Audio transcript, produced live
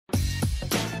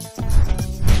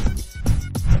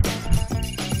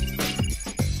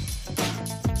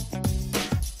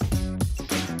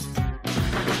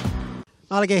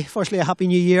Malachy, firstly a happy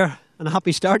new year and a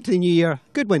happy start to the new year.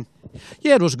 Good win.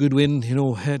 Yeah, it was a good win. You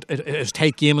know, it was a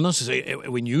tight game on us.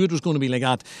 We knew it was going to be like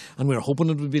that, and we were hoping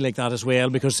it would be like that as well,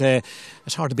 because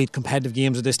it's hard to beat competitive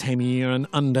games at this time of year.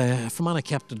 And Fermanagh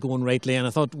kept it going rightly, and I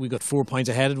thought we got 4 points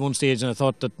ahead at one stage, and I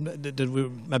thought that we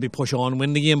would maybe push on and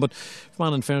win the game. But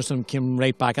Fermanagh and fairness came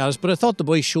right back at us. But I thought the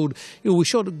boys showed, we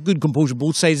showed a good composure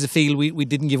both sides of the field. We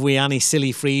didn't give away any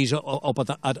silly frees up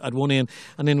at one end,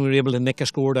 and then we were able to nick a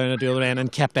score down at the other end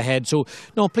and kept ahead. So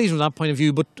no, pleased from that point of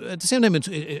view. But at the same time,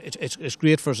 it's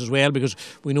great for us as well, because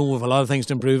we know we have a lot of things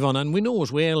to improve on, and we know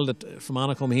as well that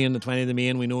Fermanagh come here in the 20 of the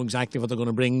main. We know exactly what they're going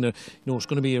to bring. It's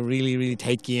going to be a really, really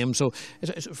tight game. So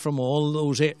from all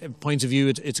those points of view,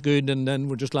 it's good, and then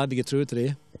we're just glad to get through it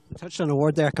today. You touched on a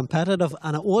word there, competitive,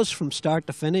 and it was from start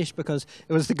to finish, because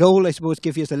it was the goal, I suppose,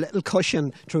 give you a little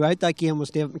cushion throughout that game was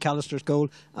David McAllister's goal,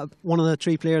 one of the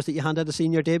three players that you handed a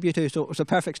senior debut to, so it was a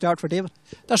perfect start for David.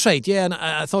 That's right, yeah, and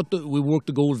I thought that we worked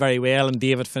the goal very well, and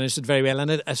David finished it very well,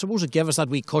 and I suppose it gave us that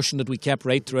wee cushion that we kept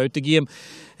right throughout the game.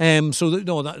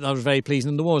 That was very pleasing,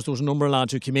 and there was a number of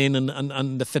lads who came in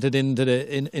and they fitted into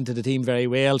the team very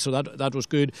well, so that was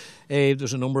good.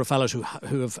 There's a number of fellas who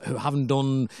haven't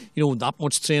done that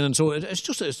much training, so it's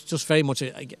just very much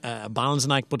a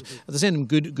balancing act. But at the same time,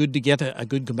 good to get a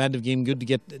good competitive game, good to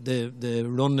get the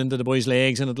run into the boys'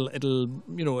 legs, and it'll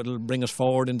bring us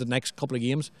forward into the next couple of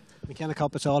games. McKenna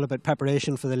Cup, it's all about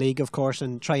preparation for the league, of course,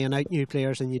 and trying out new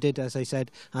players, and you did, as I said,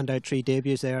 hand out 3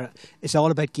 debuts there. It's all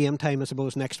about game time, I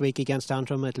suppose. Next week against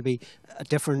Antrim, it'll be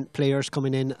different players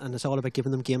coming in, and it's all about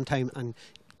giving them game time and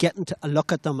getting to a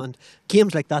look at them, and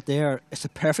games like that there, it's a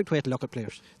perfect way to look at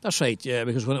players. That's right, yeah,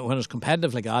 because when it's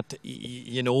competitive like that,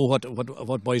 you know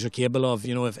what boys are capable of.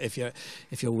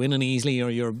 If you're winning easily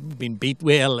or you're being beat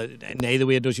well, neither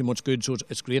way it does you much good. So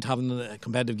it's great having a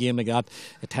competitive game like that.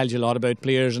 It tells you a lot about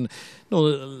players, and a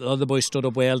lot of the boys stood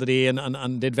up well today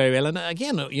and did very well. And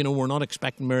again, we're not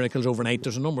expecting miracles overnight.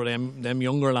 There's a number of them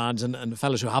younger lads and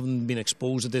fellas who haven't been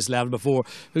exposed at this level before,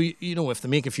 who if they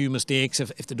make a few mistakes,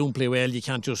 if they don't play well, you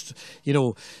can't just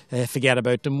forget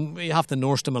about them. You have to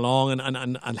nurse them along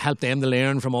and help them to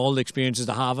learn from all the experiences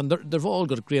they have, and they've all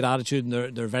got a great attitude,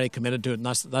 and they're very committed to it, and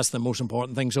that's the most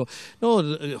important thing. So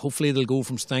hopefully they'll go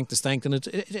from strength to strength, and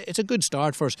it's a good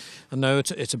start for us. And now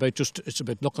it's about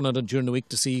looking at it during the week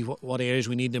to see what areas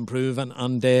we need to improve,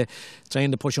 and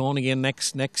trying to push on again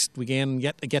next weekend,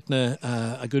 getting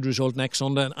a good result next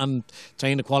Sunday, and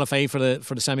trying to qualify for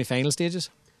the semi-final stages.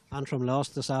 Antrim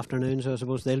lost this afternoon, so I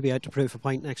suppose they'll be out to prove a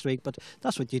point next week, but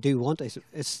that's what you do want,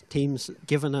 is teams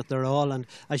giving it their all. And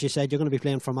as you said, you're going to be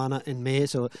playing Fermanagh in May,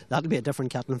 so that'll be a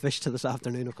different kettle of fish to this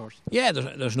afternoon, of course. Yeah,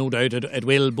 there's no doubt it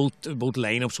will. Both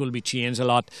lineups will be changed a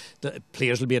lot. The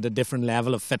players will be at a different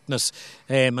level of fitness,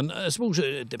 and I suppose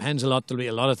it depends a lot. There'll be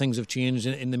a lot of things have changed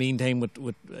in the meantime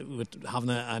with having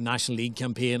a National League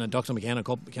campaign, a Dr. McKenna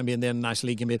Cup campaign, then a National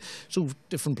League campaign, so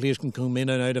different players can come in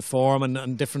and out of form,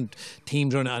 and different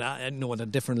teams are at a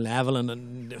different level,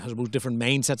 and I suppose different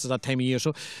mindsets at that time of year.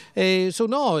 So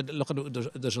no, look,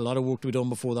 there's a lot of work to be done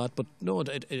before that. But no,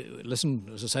 listen,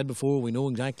 as I said before, we know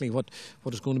exactly what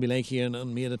it's going to be like here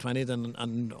on May the 20th,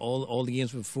 and all the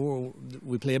games before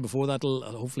we play before that will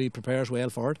hopefully prepare us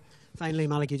well for it. Finally,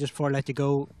 Malachy, just before I let you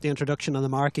go, the introduction of the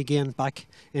mark again back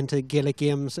into Gaelic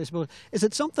games, I suppose, is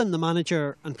it something the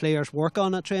manager and players work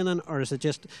on at training, or is it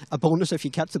just a bonus if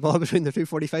you catch the ball between the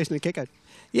 2:45s and the kick out?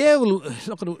 Yeah, well,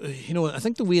 look, I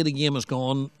think the way the game has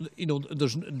gone,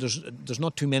 there's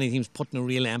not too many teams putting a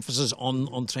real emphasis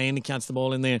on trying to catch the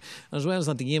ball in there, as well as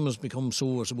that the game has become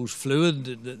so, I suppose, fluid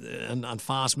and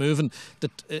fast moving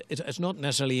that it's not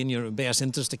necessarily in your best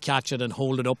interest to catch it and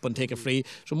hold it up and take a free.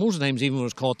 So most of the times, even when it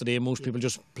was caught today, most people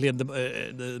just played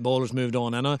the ball has moved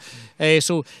on.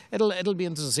 So it'll be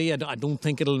interesting to see. I don't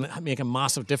think it'll make a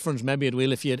massive difference. Maybe it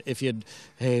will if you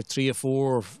had 3 or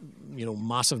 4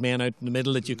 massive men out in the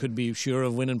middle that you could be sure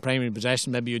of winning primary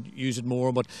possession. Maybe you'd use it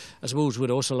more. But I suppose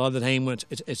with us a lot of the time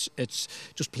it's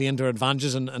just playing to our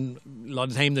advantages, and a lot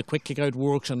of the time the quick kick out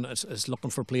works, and it's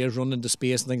looking for players running into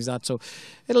space and things like that. So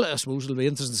I suppose it'll be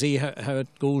interesting to see how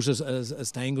it goes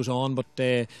as time goes on. But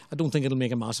I don't think it'll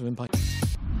make a massive impact.